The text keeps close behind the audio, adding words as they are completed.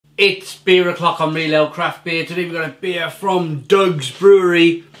It's beer o'clock on Real Ale Craft Beer. Today we've got a beer from Doug's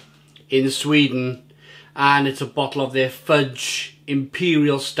Brewery in Sweden, and it's a bottle of their Fudge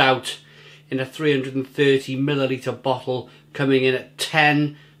Imperial Stout in a 330ml bottle, coming in at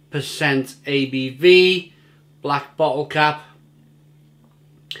 10% ABV, black bottle cap.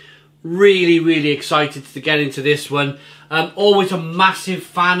 Really excited to get into this one. Always a massive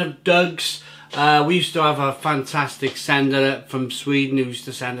fan of Doug's. We used to have a fantastic sender from Sweden who used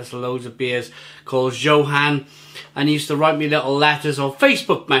to send us loads of beers, called Johan, and he used to write me little letters, or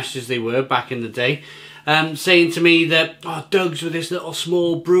Facebook messages they were back in the day, saying to me that, oh, Doug's with this little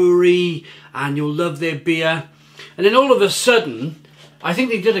small brewery and you'll love their beer. And then all of a sudden, I think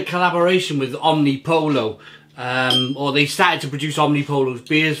they did a collaboration with Omnipolo, or they started to produce Omnipolo's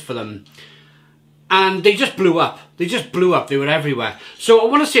beers for them. And they just blew up. They just blew up. They were everywhere. So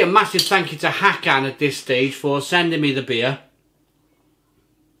I want to say a massive thank you to Hakan at this stage for sending me the beer.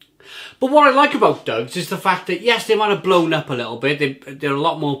 But what I like about Doug's is the fact that, yes, they might have blown up a little bit. They're a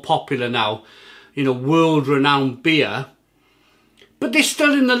lot more popular now. You know, world-renowned beer. But they're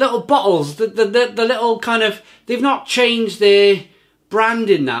still in the little bottles. The little kind of... They've not changed their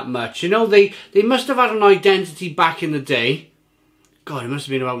branding that much. You know, they must have had an identity back in the day. God, it must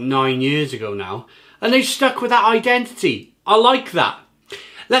have been about 9 years ago now. And they've stuck with that identity. I like that.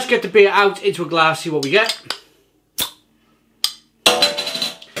 Let's get the beer out into a glass, see what we get.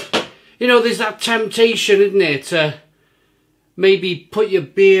 You know, there's that temptation, isn't there, to maybe put your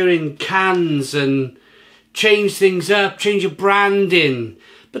beer in cans and change things up, change your branding.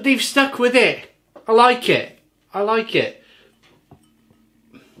 But they've stuck with it. I like it. I like it.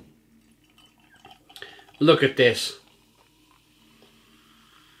 Look at this.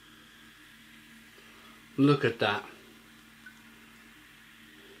 Look at that.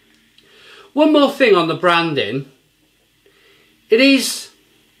 One more thing on the branding. It is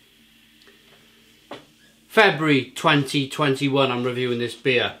February 2021 I'm reviewing this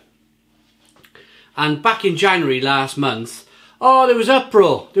beer. And back in January last month, oh, there was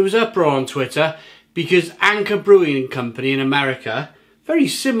uproar. There was uproar on Twitter because Anchor Brewing Company in America, very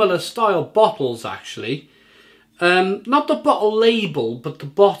similar style bottles actually, not the bottle label but the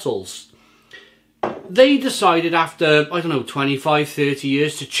bottles, they decided after, I don't know, 25, 30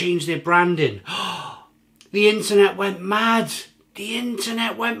 years to change their branding. The internet went mad. The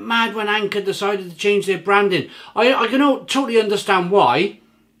internet went mad when Anchor decided to change their branding. I can totally understand why.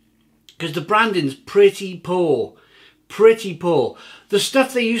 Because the branding's pretty poor. Pretty poor. The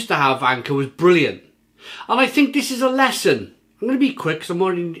stuff they used to have, Anchor, was brilliant. And I think this is a lesson. I'm going to be quick because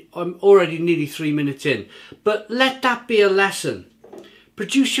I'm already nearly 3 minutes in. But let that be a lesson.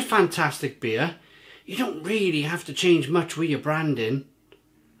 Produce your fantastic beer. You don't really have to change much with your branding.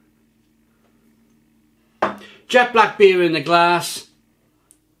 Jet black beer in the glass.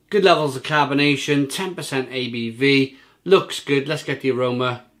 Good levels of carbonation. 10% ABV. Looks good. Let's get the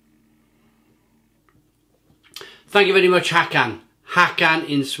aroma. Thank you very much, Hakan. Hakan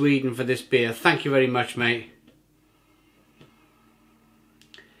in Sweden for this beer. Thank you very much, mate.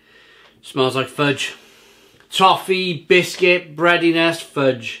 Smells like fudge. Toffee, biscuit, breadiness,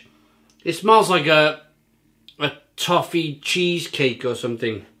 fudge. It smells like a toffee cheesecake or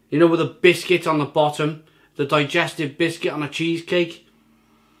something. You know, with a biscuit on the bottom. The digestive biscuit on a cheesecake.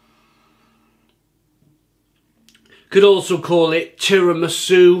 Could also call it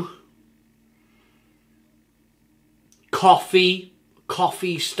tiramisu. Coffee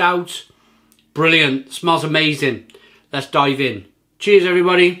stout. Brilliant. Smells amazing. Let's dive in. Cheers,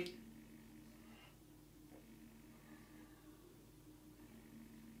 everybody.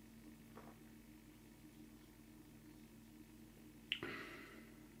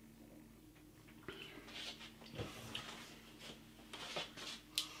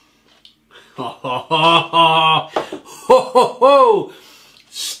 Ho ho ho ho ho!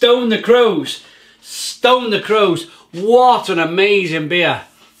 Stone the crows! Stone the crows! What an amazing beer!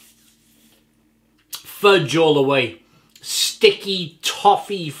 Fudge all the way. Sticky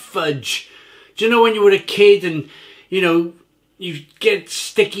toffee fudge. Do you know when you were a kid and, you know, you get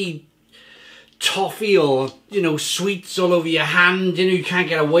sticky toffee or, you know, sweets all over your hand, you know, you can't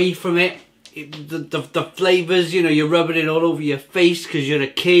get away from it. The flavours, you know, you're rubbing it all over your face because you're a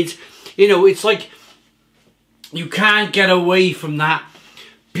kid. You know, it's like you can't get away from that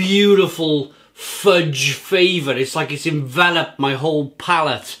beautiful fudge flavour. It's like it's enveloped my whole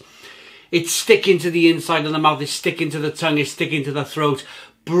palate. It's sticking to the inside of the mouth, it's sticking to the tongue, it's sticking to the throat.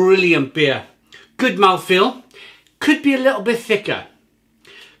 Brilliant beer. Good mouthfeel. Could be a little bit thicker.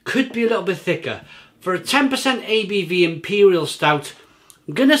 Could be a little bit thicker. For a 10% ABV Imperial Stout,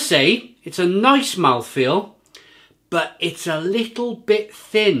 I'm going to say it's a nice mouthfeel, but it's a little bit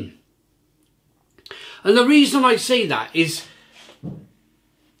thin. And the reason I say that is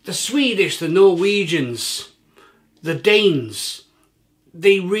the Swedish, the Norwegians, the Danes,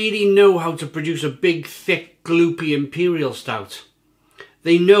 they really know how to produce a big, thick, gloopy Imperial Stout.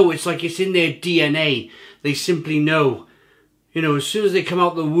 They know, it's like it's in their DNA. They simply know. You know, as soon as they come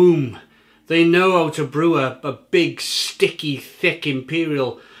out the womb, they know how to brew a big, sticky, thick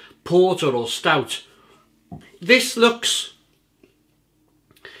Imperial Porter or Stout. This looks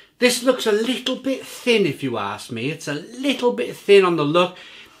a little bit thin, if you ask me. It's a little bit thin on the look.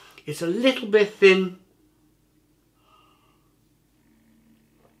 It's a little bit thin.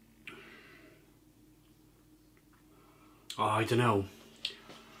 Oh, I don't know.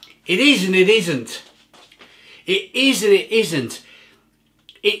 It is and it isn't. It is and it isn't.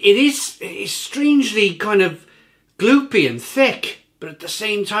 It's strangely kind of gloopy and thick, but at the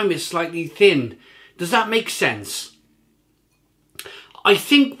same time it's slightly thin. Does that make sense? I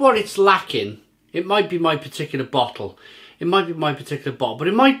think what it's lacking, it might be my particular bottle. It might be my particular bottle, but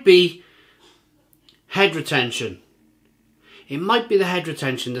it might be head retention. It might be the head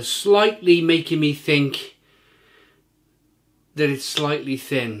retention that's slightly making me think that it's slightly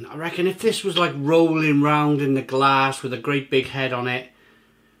thin. I reckon if this was like rolling round in the glass with a great big head on it,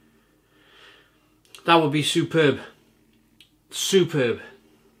 that would be superb. Superb.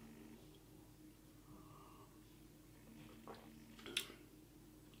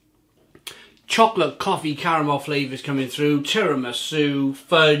 Chocolate, coffee, caramel flavours coming through. Tiramisu,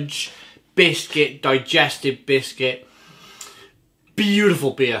 fudge, biscuit, digestive biscuit.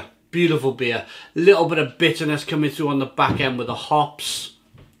 Beautiful beer. Beautiful beer. Little bit of bitterness coming through on the back end with the hops.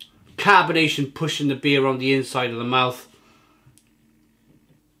 Carbonation pushing the beer on the inside of the mouth.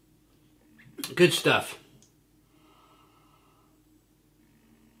 Good stuff.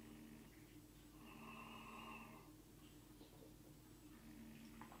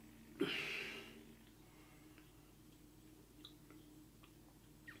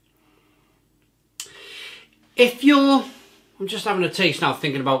 If you're, I'm just having a taste now,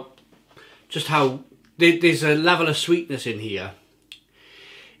 thinking about just how there's a level of sweetness in here.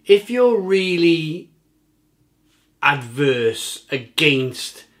 If you're really adverse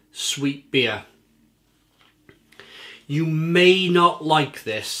against sweet beer, you may not like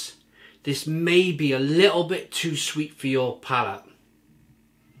this. This may be a little bit too sweet for your palate.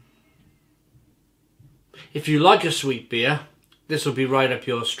 If you like a sweet beer, this will be right up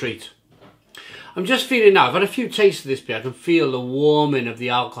your street. I'm just feeling now, I've had a few tastes of this beer, I can feel the warming of the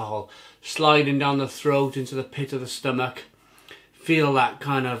alcohol sliding down the throat into the pit of the stomach. Feel that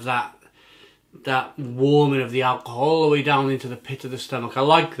kind of, that warming of the alcohol all the way down into the pit of the stomach. I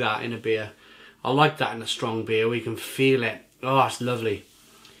like that in a beer. I like that in a strong beer where you can feel it. Oh, it's lovely.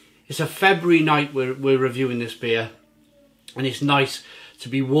 It's a February night we're reviewing this beer, and it's nice to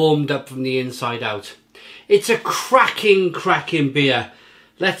be warmed up from the inside out. It's a cracking beer.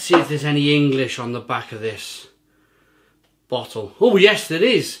 Let's see if there's any English on the back of this bottle. Oh yes, there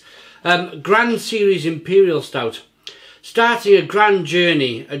is. Grand Series Imperial Stout. Starting a grand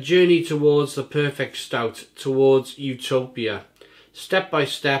journey, a journey towards the perfect stout, towards utopia. Step by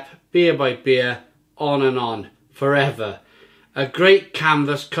step, beer by beer, on and on, forever. A great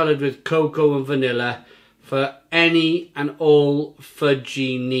canvas coloured with cocoa and vanilla for any and all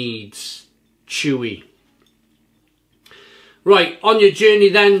fudgy needs. Chewy. Right, on your journey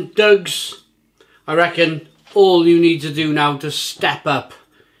then, Dougs, I reckon all you need to do now to step up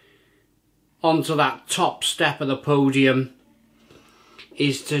onto that top step of the podium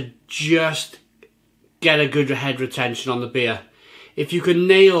is to just get a good head retention on the beer. If you can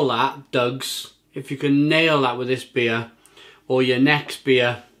nail that, Dougs, if you can nail that with this beer or your next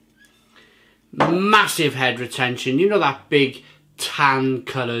beer, massive head retention. You know that big tan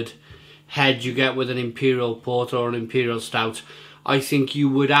coloured head you get with an Imperial Porter or an Imperial Stout. I think you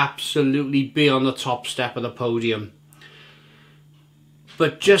would absolutely be on the top step of the podium.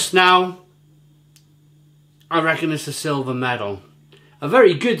 But just now, I reckon it's a silver medal. A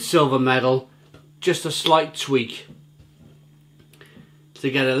very good silver medal, just a slight tweak to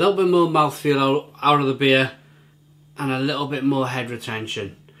get a little bit more mouthfeel out of the beer and a little bit more head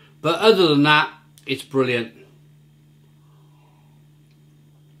retention. But other than that, it's brilliant.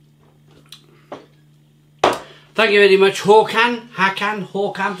 Thank you very much,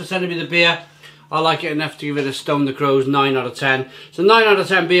 Håkan, for sending me the beer. I like it enough to give it a Stone the Crows 9 out of 10. So 9 out of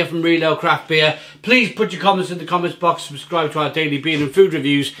 10 beer from Real Ale Craft Beer. Please put your comments in the comments box, subscribe to our daily beer and food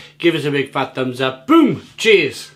reviews, give us a big fat thumbs up. Boom! Cheers!